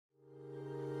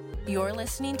You're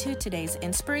listening to today's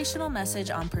inspirational message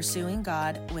on Pursuing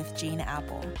God with Gene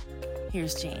Apple.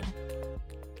 Here's Gene.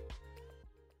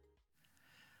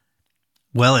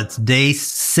 Well, it's day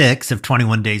 6 of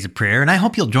 21 Days of Prayer, and I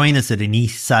hope you'll join us at an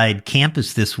Eastside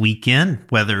campus this weekend,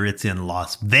 whether it's in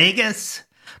Las Vegas,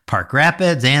 Park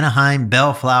Rapids, Anaheim,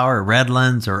 Bellflower,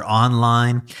 Redlands, or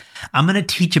online. I'm going to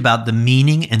teach about the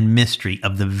meaning and mystery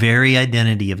of the very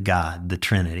identity of God, the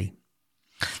Trinity.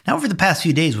 Now, over the past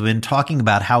few days, we've been talking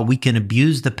about how we can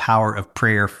abuse the power of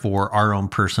prayer for our own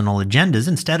personal agendas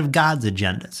instead of God's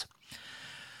agendas.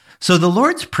 So the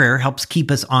Lord's Prayer helps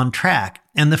keep us on track.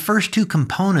 And the first two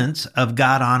components of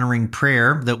God-honoring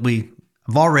prayer that we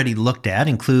have already looked at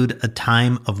include a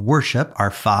time of worship,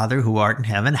 our Father who art in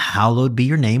heaven, hallowed be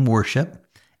your name, worship,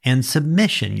 and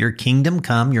submission, your kingdom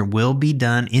come, your will be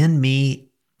done in me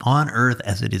on earth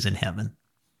as it is in heaven.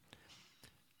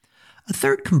 A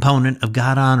third component of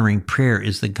God-honoring prayer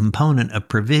is the component of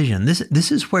provision.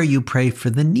 This is where you pray for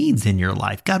the needs in your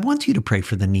life. God wants you to pray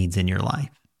for the needs in your life.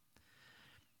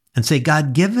 And say,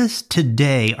 God, give us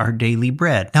today our daily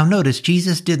bread. Now notice,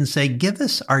 Jesus didn't say, give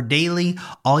us our daily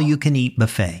all-you-can-eat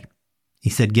buffet. He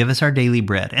said, give us our daily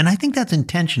bread. And I think that's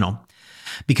intentional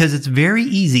because it's very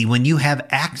easy when you have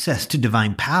access to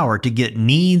divine power to get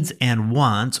needs and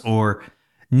wants or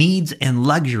needs and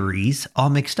luxuries all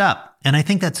mixed up. And I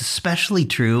think that's especially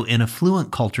true in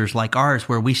affluent cultures like ours,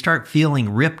 where we start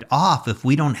feeling ripped off if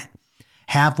we don't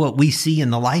have what we see in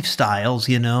the lifestyles,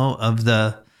 of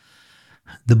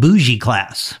the bougie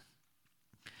class.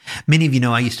 Many of you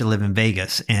know I used to live in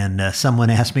Vegas, and someone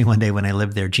asked me one day when I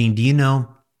lived there, Gene, do you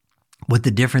know what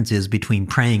the difference is between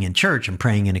praying in church and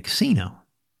praying in a casino?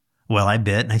 Well, I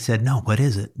bit, and I said, no, what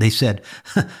is it? They said,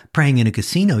 praying in a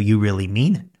casino, you really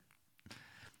mean it.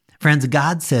 Friends,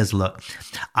 God says, look,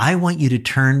 I want you to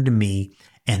turn to me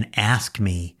and ask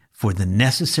me for the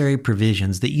necessary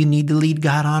provisions that you need to lead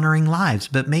God-honoring lives,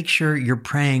 but make sure you're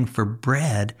praying for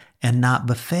bread and not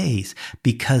buffets,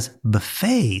 because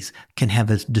buffets can have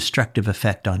a destructive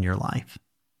effect on your life.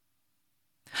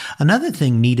 Another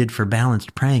thing needed for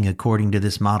balanced praying, according to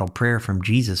this model prayer from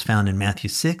Jesus found in Matthew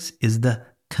 6, is the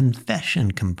confession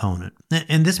component.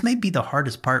 And this may be the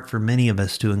hardest part for many of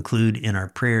us to include in our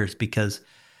prayers, because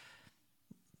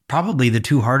probably the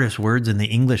two hardest words in the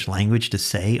English language to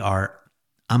say are,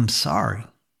 I'm sorry.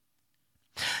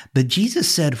 But Jesus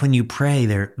said when you pray,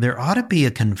 there ought to be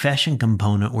a confession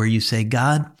component where you say,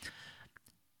 God,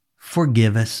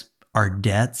 forgive us our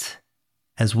debts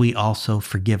as we also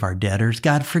forgive our debtors.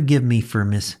 God, forgive me for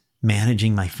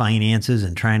mismanaging my finances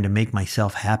and trying to make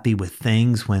myself happy with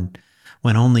things when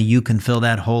only you can fill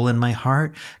that hole in my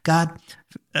heart. God,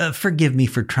 forgive me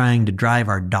for trying to drive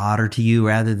our daughter to you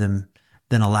rather than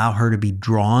allow her to be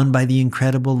drawn by the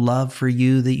incredible love for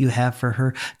you that you have for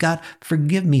her. God,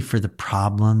 forgive me for the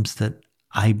problems that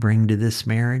I bring to this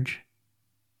marriage.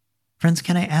 Friends,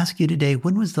 can I ask you today,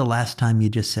 when was the last time you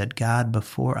just said, God,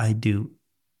 before I do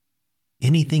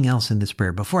anything else in this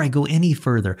prayer, before I go any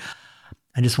further,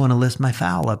 I just want to list my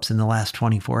foul-ups in the last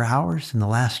 24 hours, in the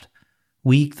last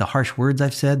week, the harsh words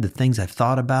I've said, the things I've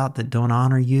thought about that don't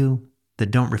honor you,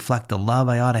 that don't reflect the love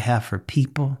I ought to have for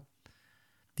people.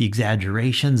 The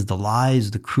exaggerations, the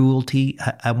lies, the cruelty.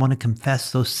 I want to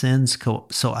confess those sins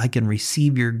so I can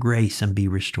receive your grace and be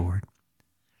restored.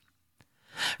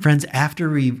 Friends, after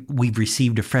we've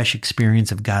received a fresh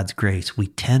experience of God's grace, we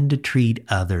tend to treat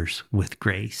others with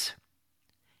grace,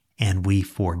 and we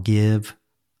forgive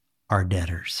our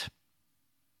debtors.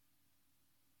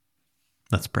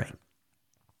 Let's pray.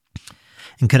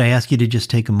 And could I ask you to just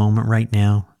take a moment right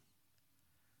now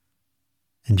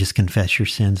and just confess your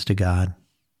sins to God?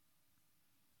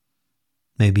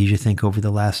 Maybe you think over the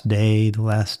last day, the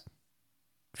last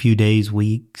few days,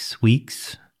 weeks,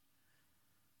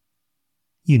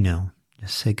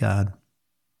 just say, God,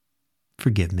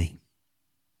 forgive me.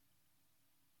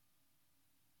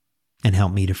 And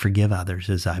help me to forgive others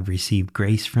as I've received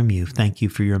grace from you. Thank you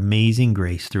for your amazing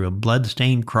grace through a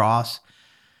bloodstained cross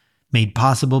made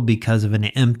possible because of an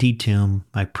empty tomb.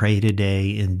 I pray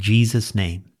today in Jesus'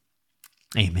 name.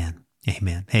 Amen.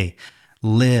 Amen. Hey,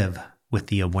 live with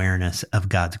the awareness of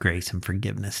God's grace and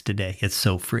forgiveness today. It's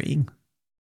so freeing.